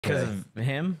Because of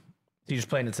him? So you just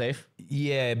playing it safe?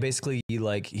 Yeah, basically,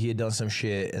 he had done some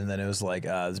shit, and then it was like,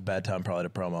 it's a bad time probably to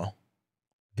promo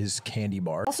his candy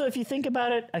bar. Also, if you think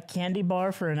about it, a candy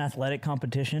bar for an athletic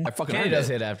competition. I fucking Candy does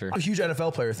hit after. A huge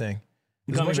NFL player thing.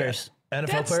 Gummy bears.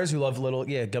 NFL players who love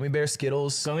gummy bears,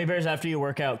 Skittles. Gummy bears after you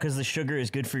work out because the sugar is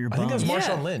good for your bones. I think that was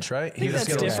Marshawn Lynch, right? I think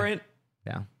that's different.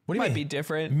 Yeah. What do you Might mean? be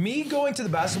different. Me going to the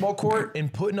basketball court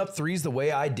and putting up threes the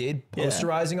way I did,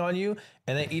 posterizing on you,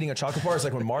 and then eating a chocolate bar is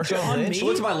like when Marshawn Lynch.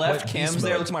 Look to my left, went Cam's beast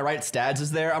there. mode. Look to my right, Stads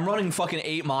is there. I'm running fucking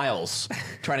 8 miles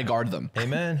trying to guard them. Hey,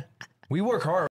 man, we work hard.